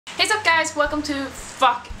Hey up guys, welcome to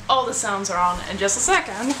fuck, all the sounds are on in just a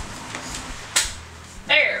second.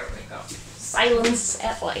 There we go. Silence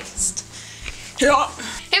at last. Yeah.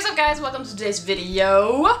 Hey up guys, welcome to today's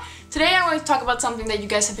video. Today I'm going to talk about something that you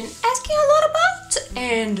guys have been asking a lot about,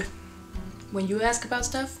 and when you ask about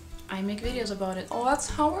stuff, I make videos about it. Oh,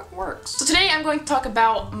 that's how it works. So today I'm going to talk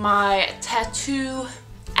about my tattoo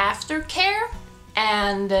aftercare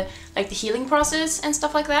and like the healing process and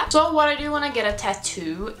stuff like that. So what I do when I get a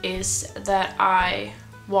tattoo is that I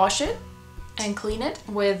wash it and clean it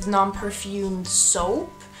with non-perfumed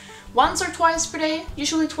soap once or twice per day,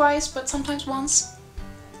 usually twice, but sometimes once.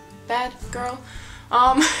 Bad girl.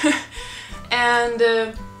 And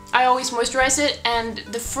I always moisturize it, and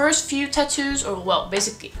the first few tattoos, or well,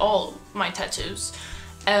 basically all my tattoos,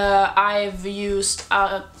 I've used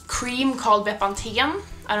a cream called Bepanthen.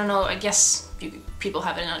 I don't know, I guess people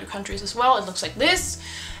have it in other countries as well. It looks like this,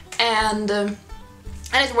 and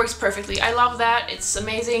it works perfectly. I love that, it's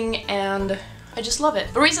amazing, and I just love it.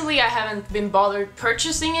 But recently I haven't been bothered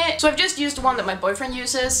purchasing it, so I've just used the one that my boyfriend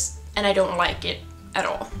uses, and I don't like it at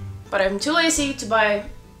all. But I'm too lazy to buy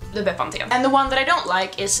the Bepanthen. And the one that I don't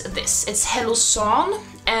like is this. It's Hello Son,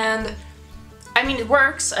 and I mean it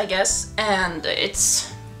works, I guess, and it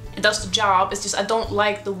does the job. It's just I don't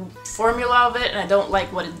like the formula of it, and I don't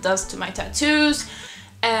like what it does to my tattoos.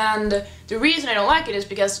 And the reason I don't like it is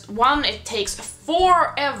because, one, it takes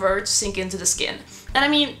forever to sink into the skin. And I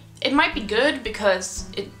mean, it might be good because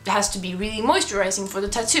it has to be really moisturizing for the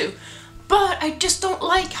tattoo, but I just don't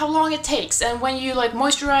like how long it takes. And when you like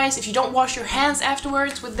moisturize, if you don't wash your hands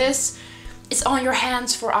afterwards with this, it's on your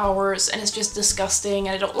hands for hours, and it's just disgusting,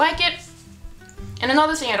 and I don't like it. And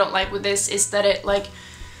another thing I don't like with this is that it like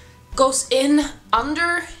goes in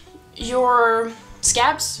under your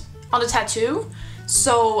scabs on the tattoo,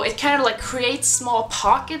 so it kind of like creates small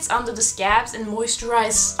pockets under the scabs and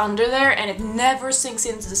moisturizes under there, and it never sinks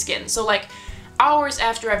into the skin. So like hours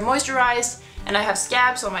after I've moisturized and I have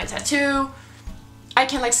scabs on my tattoo, I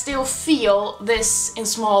can like still feel this in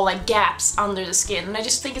small like gaps under the skin, and I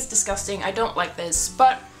just think it's disgusting. I don't like this,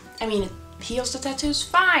 but I mean it heals the tattoos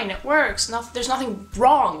fine, it works, there's nothing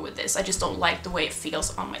wrong with this. I just don't like the way it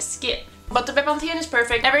feels on my skin. But the Bepanthen is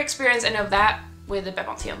perfect. Never experienced any of that with the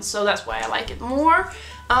Bepanthen, so that's why I like it more.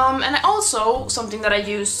 And I also, something that I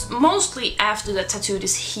use mostly after the tattoo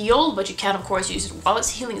is healed, but you can of course use it while it's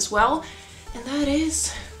healing as well, and that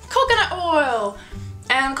is coconut oil.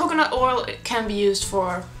 And coconut oil can be used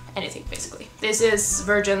for anything basically. This is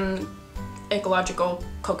virgin ecological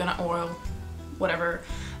coconut oil, whatever.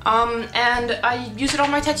 And I use it on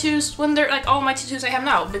my tattoos when they're like all my tattoos I have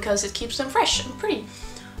now, because it keeps them fresh and pretty.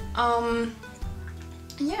 And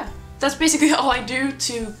yeah, that's basically all I do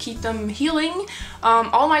to keep them healing.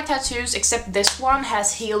 All my tattoos except this one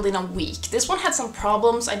has healed in a week. This one had some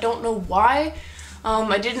problems, I don't know why.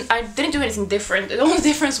 I didn't do anything different. The only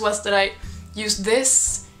difference was that I used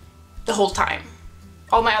this the whole time.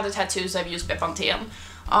 All my other tattoos I've used Bepanthen.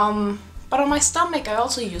 But on my stomach I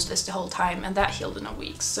also used this the whole time, and that healed in a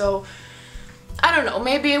week. So I don't know,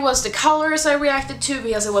 maybe it was the colors I reacted to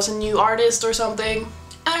because it was a new artist or something.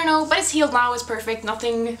 I don't know, but it's healed now, it's perfect.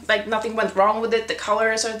 Nothing went wrong with it. The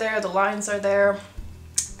colors are there, the lines are there.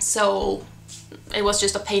 So it was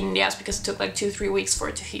just a pain in the ass because it took like 2-3 weeks for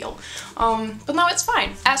it to heal. But now it's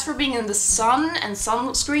fine. As for being in the sun and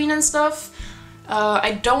sunscreen and stuff,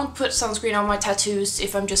 I don't put sunscreen on my tattoos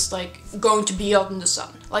if I'm just like going to be out in the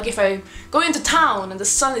sun. Like if I go into town and the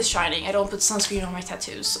sun is shining, I don't put sunscreen on my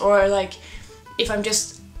tattoos. Or like if I'm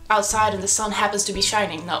just outside and the sun happens to be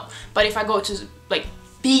shining, no. But if I go to like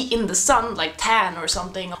be in the sun, like tan or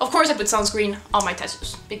something, of course I put sunscreen on my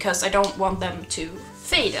tattoos because I don't want them to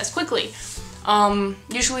fade as quickly.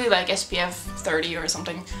 Usually like SPF 30 or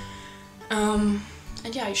something.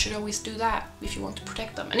 And yeah, you should always do that if you want to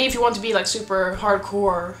protect them. And if you want to be like super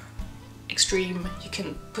hardcore extreme, you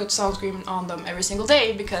can put sunscreen on them every single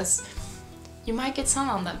day because you might get sun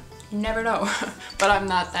on them. You never know. But I'm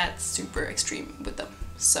not that super extreme with them.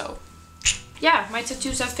 So yeah, my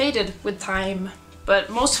tattoos have faded with time, but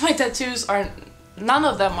most of my tattoos none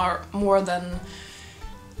of them are more than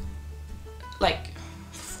like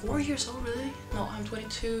 4 years old, really? No, I'm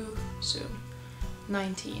 22 soon.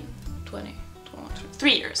 19, 20.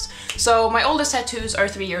 3 years. So my oldest tattoos are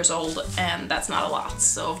 3 years old, and that's not a lot,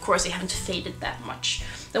 so of course they haven't faded that much.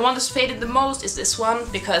 The one that's faded the most is this one,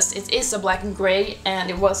 because it is a black and gray, and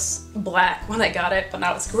it was black when I got it, but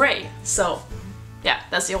now it's gray. So yeah,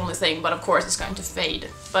 that's the only thing, but of course it's going to fade.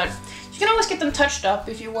 But you can always get them touched up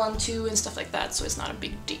if you want to and stuff like that, so it's not a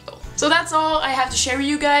big deal. So that's all I have to share with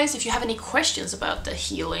you guys. If you have any questions about the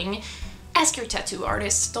healing, ask your tattoo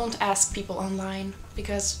artist. Don't ask people online,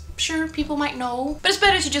 because sure, people might know, but it's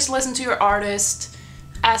better to just listen to your artist,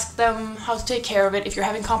 ask them how to take care of it. If you're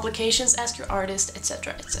having complications, ask your artist,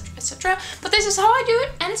 etc, etc, etc. But this is how I do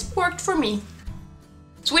it, and it's worked for me.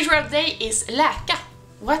 Switch word of the day is läka.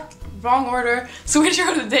 What? Wrong order. Switch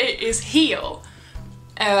word of the day is heal.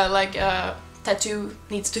 Like a tattoo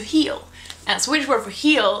needs to heal. And switch word for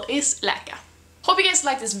heal is läka. Hope you guys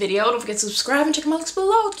liked this video. Don't forget to subscribe and check my links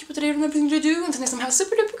below to keep up to date on everything I do. Until next time, have a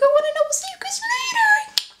super duper good one, and I will see you